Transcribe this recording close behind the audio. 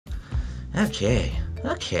Okay,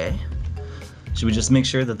 okay. Should we just make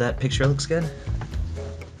sure that that picture looks good?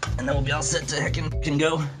 And then we'll be all set to heckin' can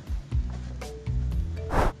go.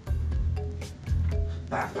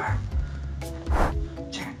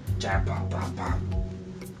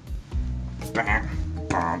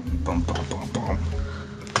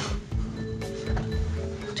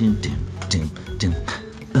 Doom doom doom doom.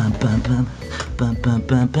 Bum bum bum bum bum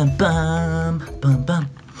bum bum bum bum bum.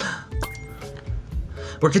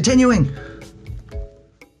 We're continuing.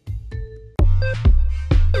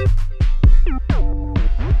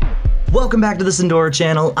 Welcome back to the Scendora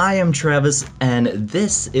channel. I am Travis, and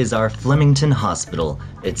this is our Flemington Hospital.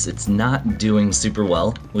 It's not doing super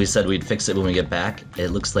well. We said we'd fix it when we get back. It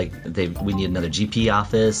looks like we need another GP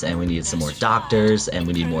office, and we need some more doctors, and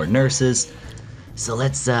we need more nurses. So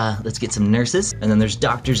let's get some nurses, and then there's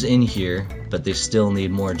doctors in here, but they still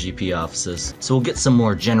need more GP offices. So we'll get some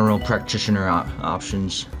more general practitioner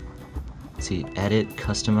options. Let's see, edit,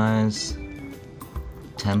 customize,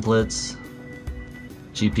 templates.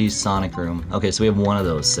 GP Sonic Room. Okay, so we have one of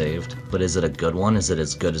those saved, but is it a good one? Is it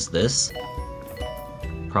as good as this?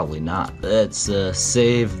 Probably not. Let's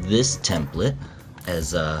save this template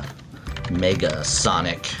as a Mega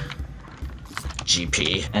Sonic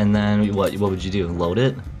GP. And then what would you do? Load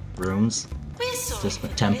it? Rooms? Just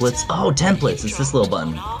templates? Oh, templates! It's this little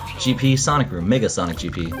button. GP Sonic Room, Mega Sonic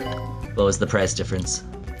GP. What was the price difference?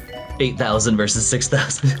 8,000 versus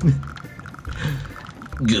 6,000.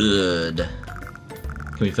 Good.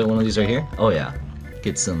 Can we fit one of these right here? Oh yeah.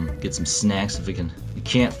 Get some snacks if we can. You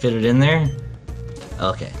can't fit it in there?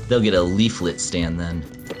 Okay. They'll get a leaflet stand then.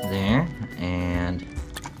 There. And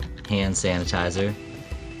hand sanitizer.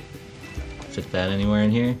 Fit that anywhere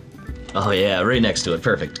in here? Oh yeah, right next to it.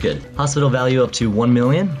 Perfect. Good. Hospital value up to 1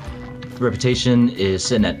 million. Reputation is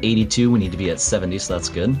sitting at 82. We need to be at 70, so that's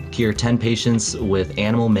good. Cure 10 patients with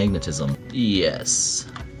animal magnetism. Yes.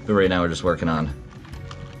 But right now we're just working on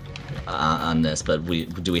this, but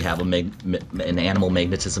do we have an animal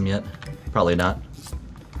magnetism yet? Probably not.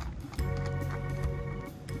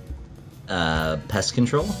 Pest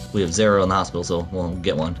control? We have 0 in the hospital, so we'll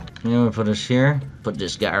get one. You know, put this here. Put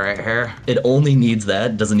this guy right here. It only needs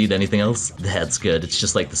that, doesn't need anything else. That's good. It's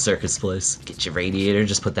just like the circus place. Get your radiator,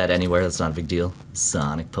 just put that anywhere. That's not a big deal.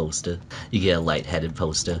 Sonic poster. You get a light-headed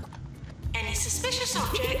poster. Any suspicious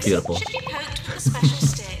objects Beautiful. should be poked with a special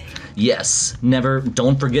stick. Yes,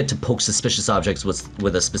 don't forget to poke suspicious objects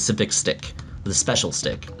with a specific stick, with a special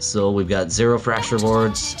stick. So we've got 0 fracture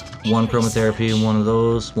boards, 1 chromotherapy, and 1 of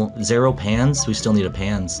those. 0 pans, we still need a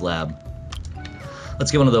pans lab.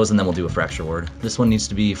 Let's get one of those and then we'll do a fracture ward. This one needs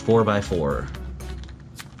to be 4x4.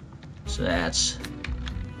 So that's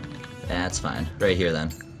fine. Right here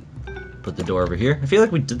then. Put the door over here. I feel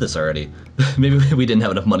like we did this already. Maybe we didn't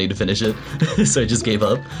have enough money to finish it, so I just gave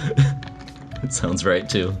up. It sounds right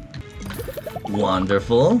too.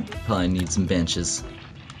 Wonderful. Probably need some benches.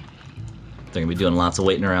 They're gonna be doing lots of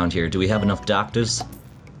waiting around here. Do we have enough doctors?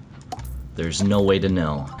 There's no way to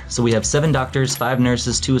know. So we have 7 doctors, 5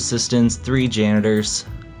 nurses, 2 assistants, 3 janitors.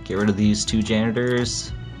 Get rid of these 2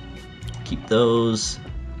 janitors. Keep those.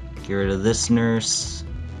 Get rid of this nurse.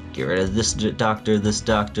 Get rid of this doctor, this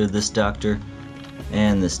doctor, this doctor,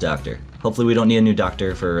 and this doctor. Hopefully we don't need a new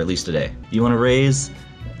doctor for at least a day. You want to raise?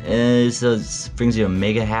 So it brings you a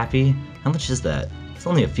mega happy. How much is that? It's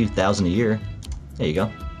only a few thousand a year. There you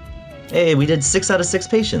go. Hey, we did 6 out of 6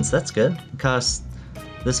 patients. That's good. It costs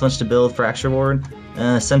this much to build fracture ward.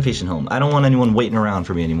 Send patient home. I don't want anyone waiting around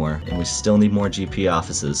for me anymore. And we still need more GP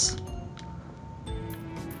offices.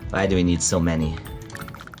 Why do we need so many?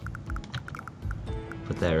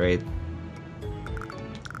 Put that right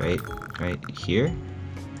here?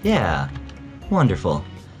 Yeah. Wonderful.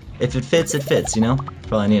 If it fits, you know?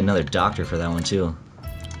 Probably need another doctor for that one too.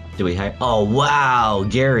 Do we hire? Oh wow,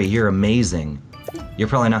 Gary, you're amazing. You're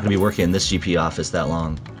probably not gonna be working in this GP office that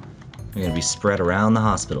long. You're gonna be spread around the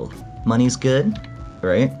hospital. Money's good,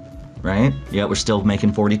 right? Right? Yeah, we're still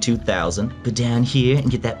making 42,000. Go down here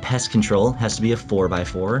and get that pest control. Has to be a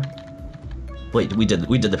 4x4. Wait, we did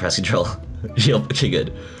the pest control. Yep. Okay,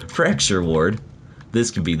 good. Fracture ward.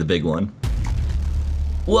 This could be the big one.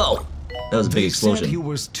 Whoa. That was a big explosion. He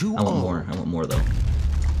was too I want old. more. I want more though.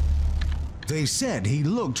 They said he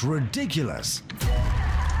looked ridiculous.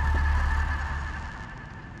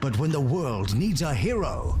 But when the world needs a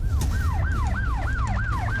hero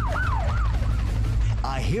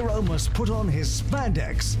must put on his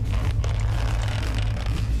spandex.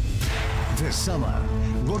 This summer,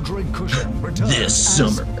 Roderick Cushion returns This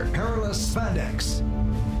as summer. Perilous Spandex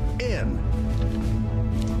in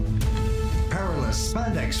Perilous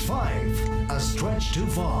Spandex 5, A Stretch Too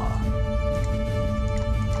Far.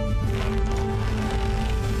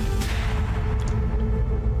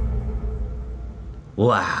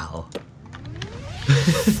 Wow.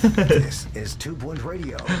 This is 2 Point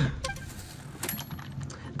Radio.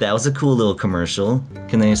 That was a cool little commercial.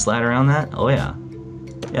 Can they slide around that? Oh yeah.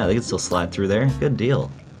 Yeah, they can still slide through there. Good deal.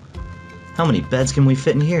 How many beds can we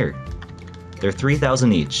fit in here? They're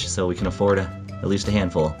 3,000 each, so we can afford at least a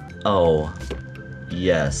handful. Oh.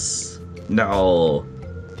 Yes. No.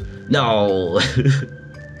 No.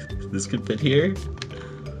 This could fit here?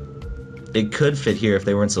 It could fit here if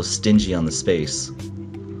they weren't so stingy on the space.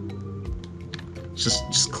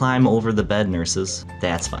 Just climb over the bed, nurses.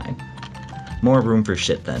 That's fine. More room for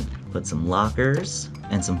shit then. Put some lockers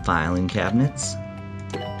and some filing cabinets.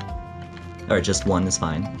 Or just one is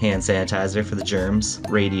fine. Hand sanitizer for the germs.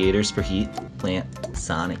 Radiators for heat. Plant.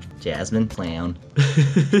 Sonic. Jasmine. Clown.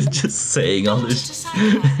 Just saying all this.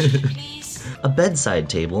 Please. A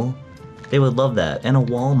bedside table. They would love that. And a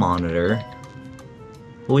wall monitor.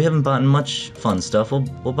 But we haven't bought much fun stuff.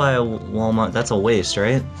 We'll buy a wall monitor. That's a waste,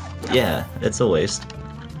 right? Yeah, it's a waste.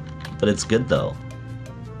 But it's good though.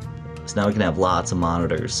 So now we can have lots of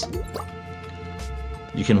monitors.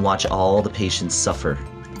 You can watch all the patients suffer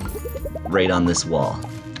right on this wall.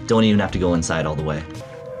 Don't even have to go inside all the way.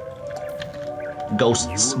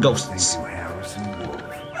 Ghosts, ghosts.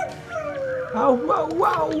 Ow, wow,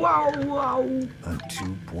 wow, wow, wow. On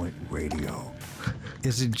 2 Point Radio.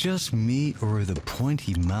 Is it just me, or are the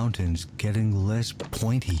pointy mountains getting less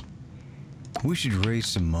pointy? We should raise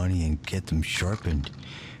some money and get them sharpened.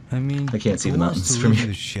 I mean, I can't see who the wants mountains to from live here.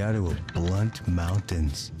 in the shadow of blunt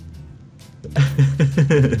mountains.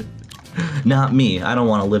 Not me. I don't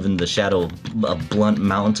want to live in the shadow of blunt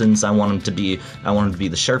mountains. I want them to be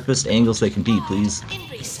the sharpest angles they can be, please. In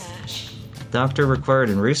research. Doctor required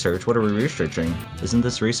in research. What are we researching? Isn't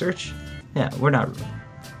this research? Yeah, we're not.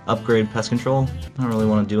 Upgrade pest control? I don't really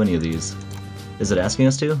want to do any of these. Is it asking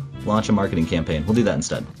us to? Launch a marketing campaign. We'll do that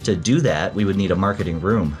instead. To do that, we would need a marketing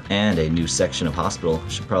room and a new section of hospital.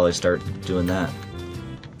 Should probably start doing that.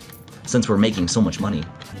 Since we're making so much money.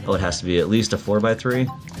 Oh, it has to be at least a 4x3.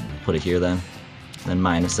 Put it here then. Then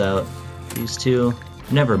minus out these two.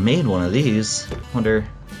 Never made one of these. Wonder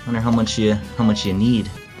how much you need.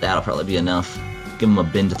 That'll probably be enough. Give them a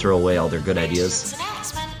bin to throw away all their good ideas.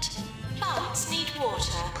 Announcement. Plants need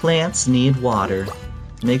water. Plants need water.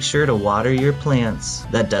 Make sure to water your plants.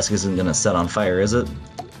 That desk isn't gonna set on fire, is it?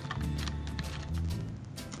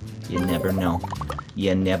 You never know.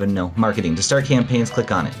 You never know. Marketing. To start campaigns,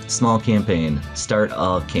 click on it. Small campaign. Start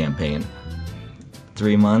of campaign.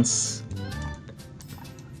 3 months.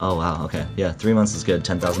 Oh wow, okay. Yeah, 3 months is good.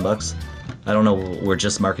 10,000 bucks. I don't know, we're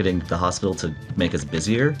just marketing the hospital to make us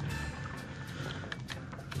busier?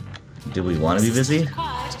 Do we want to be busy?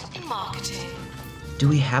 Required in marketing. Do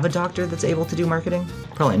we have a doctor that's able to do marketing?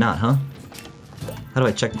 Probably not, huh? How do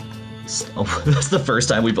I check? Oh, that's the first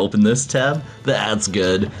time we've opened this tab? That's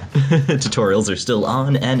good. Tutorials are still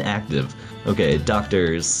on and active. Okay,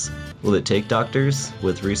 doctors. Will it take doctors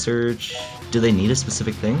with research? Do they need a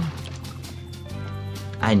specific thing?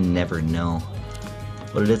 I never know.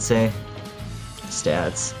 What did it say?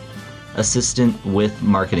 Stats. Assistant with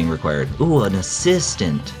marketing required. Ooh, an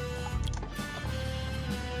assistant.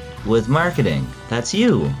 With marketing. That's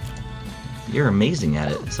you. You're amazing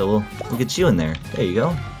at it. So we'll get you in there. There you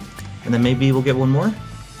go. And then maybe we'll get one more.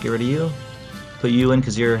 Get rid of you. Put you in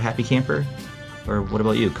because you're a happy camper. Or what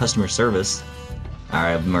about you? Customer service.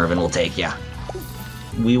 Alright, Mervin, we'll take ya.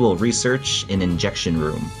 We will research an injection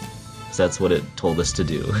room. So that's what it told us to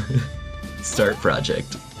do. Start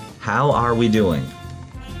project. How are we doing?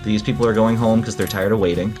 These people are going home because they're tired of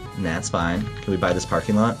waiting, and that's fine. Can we buy this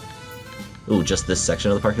parking lot? Ooh, just this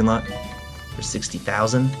section of the parking lot? For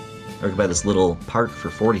 60,000? Or we can buy this little park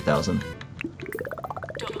for 40,000.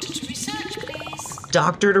 Doctor to research, please.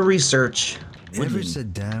 Doctor to research. Ever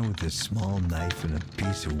sit down with a small knife and a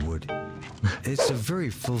piece of wood? It's a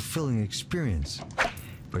very fulfilling experience.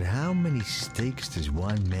 But how many steaks does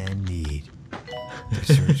one man need? The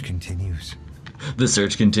search continues. The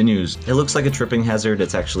search continues. It looks like a tripping hazard.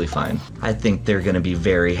 It's actually fine. I think they're gonna be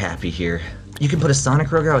very happy here. You can put a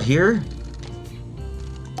sonic rug out here?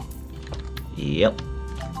 Yep.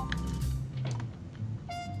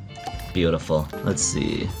 Beautiful. Let's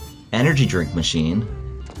see. Energy drink machine.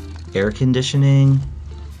 Air conditioning.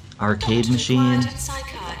 Arcade machine. Required in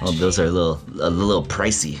psychiatry. Oh, those are a little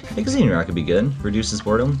pricey. Magazine rack could be good. Reduces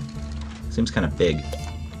boredom. Seems kind of big.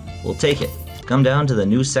 We'll take it. Come down to the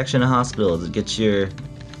new section of hospital to get your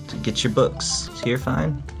books. Here,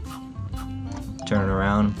 fine. Turn it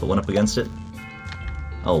around. Put one up against it.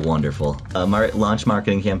 Oh, wonderful. Launch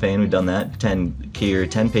marketing campaign. We've done that. 10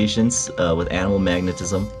 patients with animal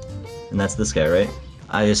magnetism, and that's this guy, right?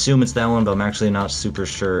 I assume it's that one, but I'm actually not super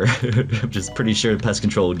sure. I'm just pretty sure pest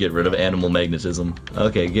control would get rid of animal magnetism.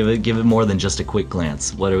 Okay, give it more than just a quick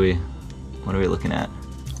glance. What are we looking at?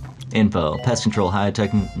 Info. Pest control,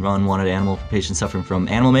 high-tech, unwanted animal patients suffering from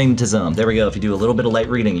animal magnetism. There we go. If you do a little bit of light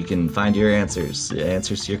reading, you can find your answers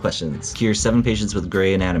to your questions. Cure 7 patients with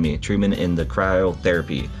gray anatomy. Treatment in the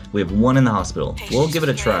cryotherapy. We have 1 in the hospital. We'll give it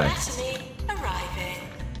a try.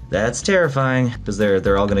 That's terrifying, because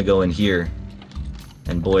they're all gonna go in here.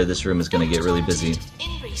 And boy, this room is gonna get really busy.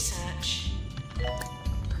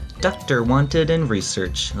 Doctor wanted in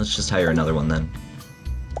research. Let's just hire another one then.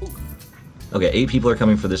 Okay, 8 people are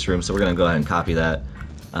coming for this room, so we're gonna go ahead and copy that.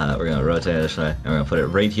 We're gonna rotate it this way, and we're gonna put it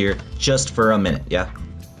right here, just for a minute, yeah?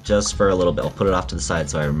 Just for a little bit. I'll put it off to the side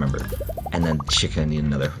so I remember. And then you're gonna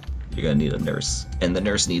need a nurse. And the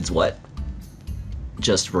nurse needs what?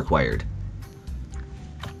 Just required.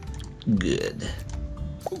 Good.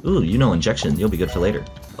 Ooh, injection. You'll be good for later.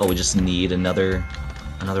 Oh, we just need another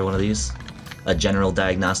one of these? A general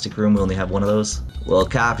diagnostic room, we only have 1 of those? We'll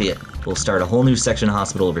copy it. We'll start a whole new section of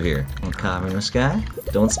hospital over here. We'll copy this guy.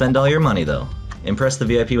 Don't spend all your money, though. Impress the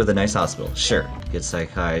VIP with a nice hospital. Sure. Get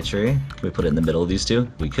psychiatry. Can we put it in the middle of these two?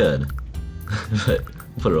 We could. But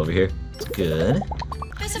we'll put it over here. Good.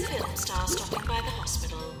 There's a film star stopping by the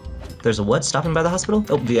hospital. There's a what stopping by the hospital?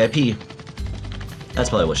 Oh, VIP. That's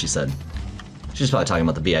probably what she said. She's probably talking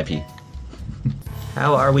about the VIP.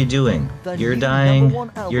 How are we doing? You're dying.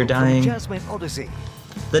 You're dying.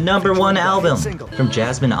 The #1 album from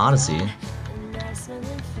Jasmine Odyssey.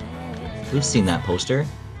 We've seen that poster.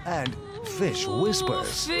 And Fish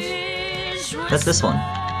Whispers. That's this one.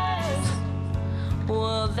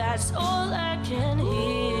 Well, that's all I can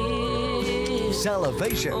hear.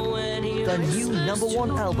 Salivation. The new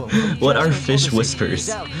 #1 album. What are Fish Whispers?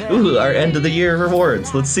 Ooh, our end of the year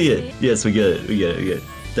rewards. Let's see it. Yes, we get it. We get it.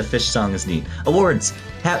 The Fish song is neat. Awards.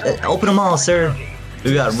 Open them all, sir.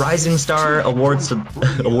 We got Rising Star awards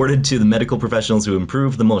awarded to the medical professionals who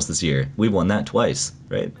improved the most this year. We won that twice,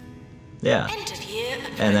 right? Yeah.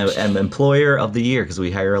 And Employer of the Year, because we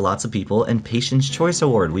hire lots of people, and Patient's Choice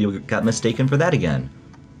Award. We got mistaken for that again.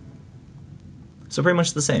 So pretty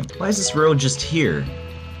much the same. Why is this road just here?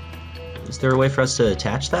 Is there a way for us to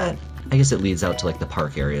attach that? I guess it leads out to like the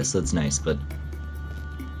park area, so that's nice, but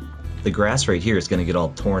the grass right here is gonna get all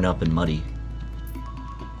torn up and muddy.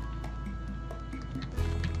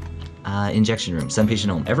 Injection room. Send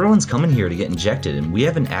patient home. Everyone's coming here to get injected, and we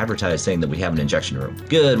haven't advertised saying that we have an injection room.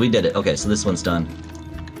 Good, we did it. Okay, so this one's done.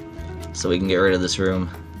 So we can get rid of this room.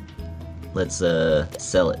 Let's,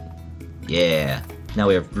 sell it. Yeah. Now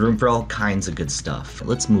we have room for all kinds of good stuff.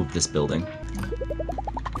 Let's move this building.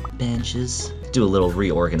 Benches. Do a little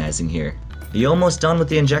reorganizing here. Are you almost done with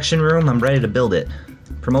the injection room? I'm ready to build it.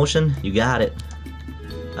 Promotion? You got it.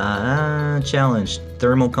 Challenge.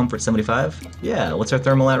 Thermal comfort 75? Yeah, what's our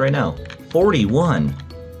thermal at right now? 41!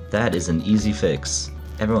 That is an easy fix.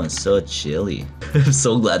 Everyone's so chilly. I'm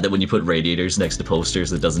so glad that when you put radiators next to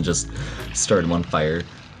posters, it doesn't just start them on fire.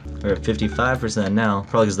 We're at 55% now,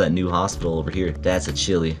 probably because of that new hospital over here. That's a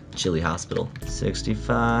chilly hospital.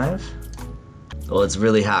 65. Oh, it's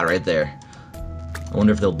really hot right there. I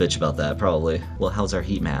wonder if they'll bitch about that, probably. Well, how's our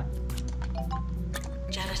heat map?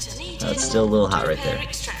 Oh, it's still a little hot right there.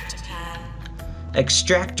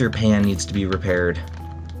 Extractor pan needs to be repaired.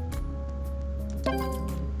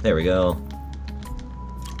 There we go.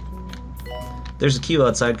 There's a queue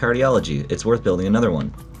outside cardiology. It's worth building another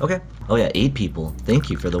one. Okay. Oh yeah, 8 people. Thank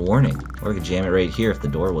you for the warning. Or we could jam it right here if the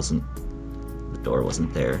door wasn't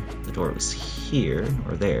there. The door was here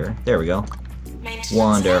or there. There we go.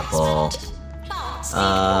 Wonderful.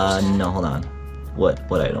 No, hold on.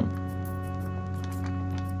 What item?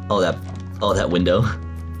 Oh, that window.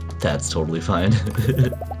 That's totally fine.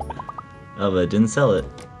 Oh, but it didn't sell it.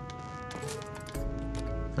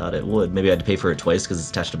 Thought it would. Maybe I had to pay for it twice because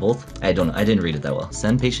it's attached to both. I don't know. I didn't read it that well.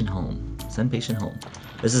 Send patient home. Send patient home.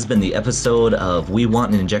 This has been the episode of We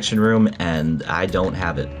Want an Injection Room, and I don't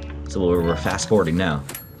have it. So we're fast forwarding now.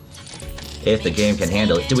 If the game can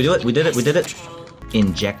handle it. Did we do it? We did it. We did it.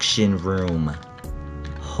 Injection room.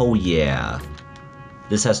 Oh yeah.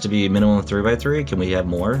 This has to be minimum 3x3. Can we have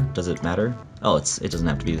more? Does it matter? Oh, it doesn't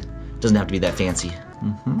have to be that fancy.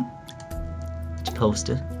 Mm-hmm. Post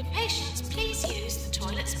it. Patients, please use the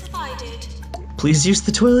toilets provided. Please use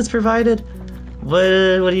the toilets provided? What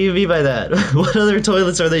do you mean by that? What other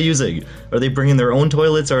toilets are they using? Are they bringing their own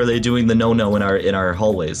toilets, or are they doing the no-no in our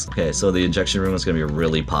hallways? Okay, so the injection room is gonna be a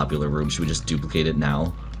really popular room. Should we just duplicate it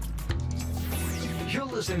now? You're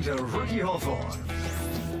listening to Ricky Hawthorne.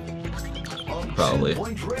 Probably.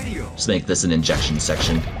 Just make this an injection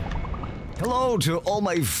section. Hello to all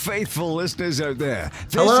my faithful listeners out there.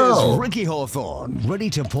 This Hello. is Ricky Hawthorne, ready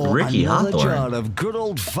to pour Ricky another Hawthorne? jar of good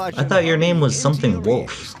old-fashioned. I thought your name was honey something into your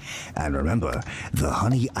Wolf. ears. And remember, the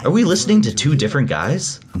honey. Are we listening to two different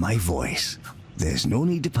guys? My voice. There's no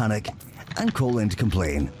need to panic and call in to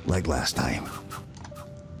complain like last time.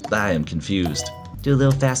 I am confused. Do a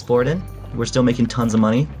little fast forwarding. We're still making tons of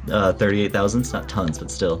money. 38,000. It's not tons, but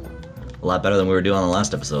still a lot better than we were doing on the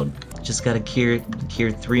last episode. Just gotta cure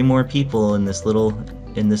 3 more people in this little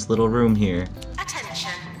room here. Attention.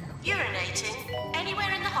 Urinating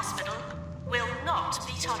anywhere in the hospital will not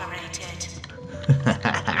be tolerated.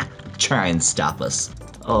 Try and stop us.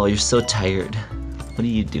 Oh, you're so tired. What are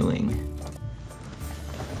you doing?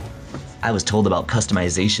 I was told about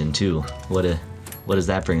customization too. What does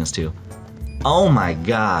that bring us to? Oh my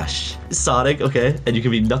gosh. Sonic, okay. And you can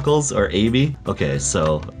be Knuckles or Amy. Okay,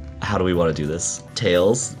 so how do we want to do this?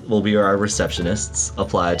 Tails will be our receptionists.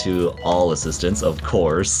 Apply to all assistants, of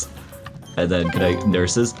course. And then can I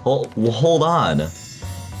nurses? Hold on.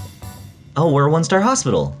 Oh, we're a 1-star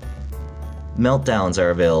hospital. Meltdowns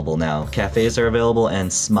are available now. Cafes are available,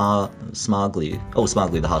 and Smogly. Oh,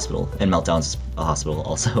 Smogly the hospital. And Meltdowns a hospital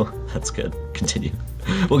also. That's good. Continue.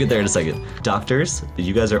 We'll get there in a second. Doctors,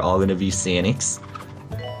 you guys are all gonna be Sanics.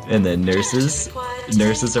 And then nurses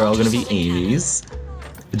are all gonna be Amy's.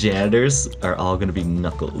 Janitors are all gonna be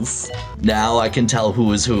Knuckles. Now I can tell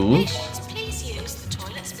who is who. Patients, please use the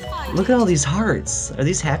toilets provided. Look at all these hearts. Are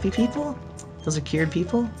these happy people? Those are cured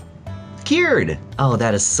people? Cured! Oh,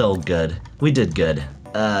 that is so good. We did good.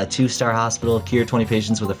 2-star hospital, cure 20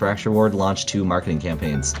 patients with a fracture ward, launch 2 marketing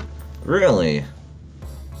campaigns. Really?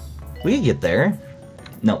 We could get there.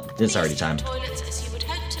 No, it's already time. Toilets as you would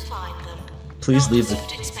hope to find them. Please Not leave as the... you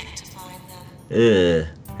would expect to find them.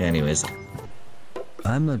 Anyways.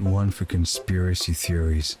 I'm not one for conspiracy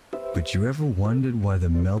theories, but you ever wondered why the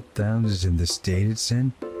Meltdowns is in the state it's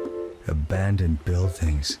in? Abandoned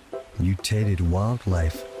buildings, mutated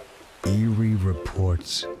wildlife, eerie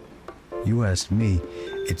reports. You asked me,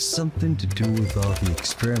 it's something to do with all the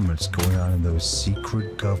experiments going on in those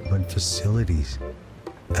secret government facilities.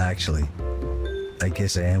 Actually, I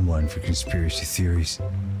guess I am one for conspiracy theories.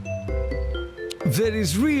 There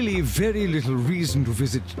is really very little reason to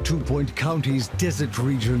visit 2 Point County's desert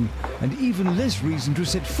region, and even less reason to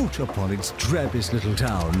set foot upon its drabbest little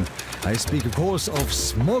town. I speak, of course, of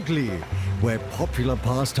Smogly, where popular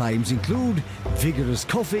pastimes include vigorous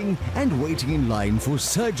coughing and waiting in line for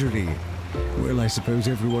surgery. Well, I suppose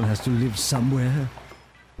everyone has to live somewhere.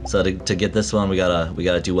 So to get this one, we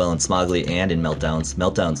gotta do well in Smogly and in Meltdowns.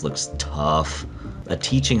 Meltdowns looks tough. A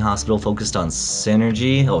teaching hospital focused on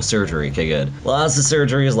synergy. Oh, surgery. Okay, good. Lots of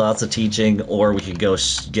surgeries, lots of teaching, or we could go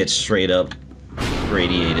get straight up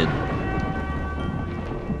radiated.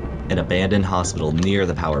 An abandoned hospital near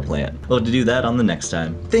the power plant. We'll do that on the next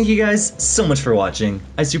time. Thank you guys so much for watching.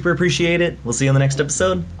 I super appreciate it. We'll see you on the next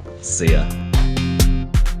episode. See ya.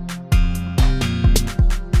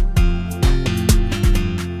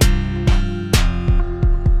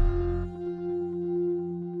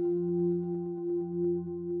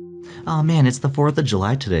 Oh man, it's the 4th of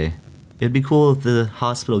July today. It'd be cool if the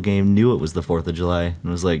hospital game knew it was the 4th of July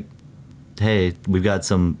and was like, hey, we've got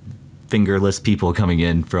some fingerless people coming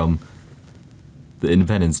in from the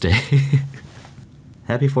Independence Day.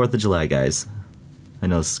 Happy 4th of July, guys. I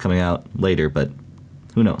know this is coming out later, but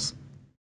who knows?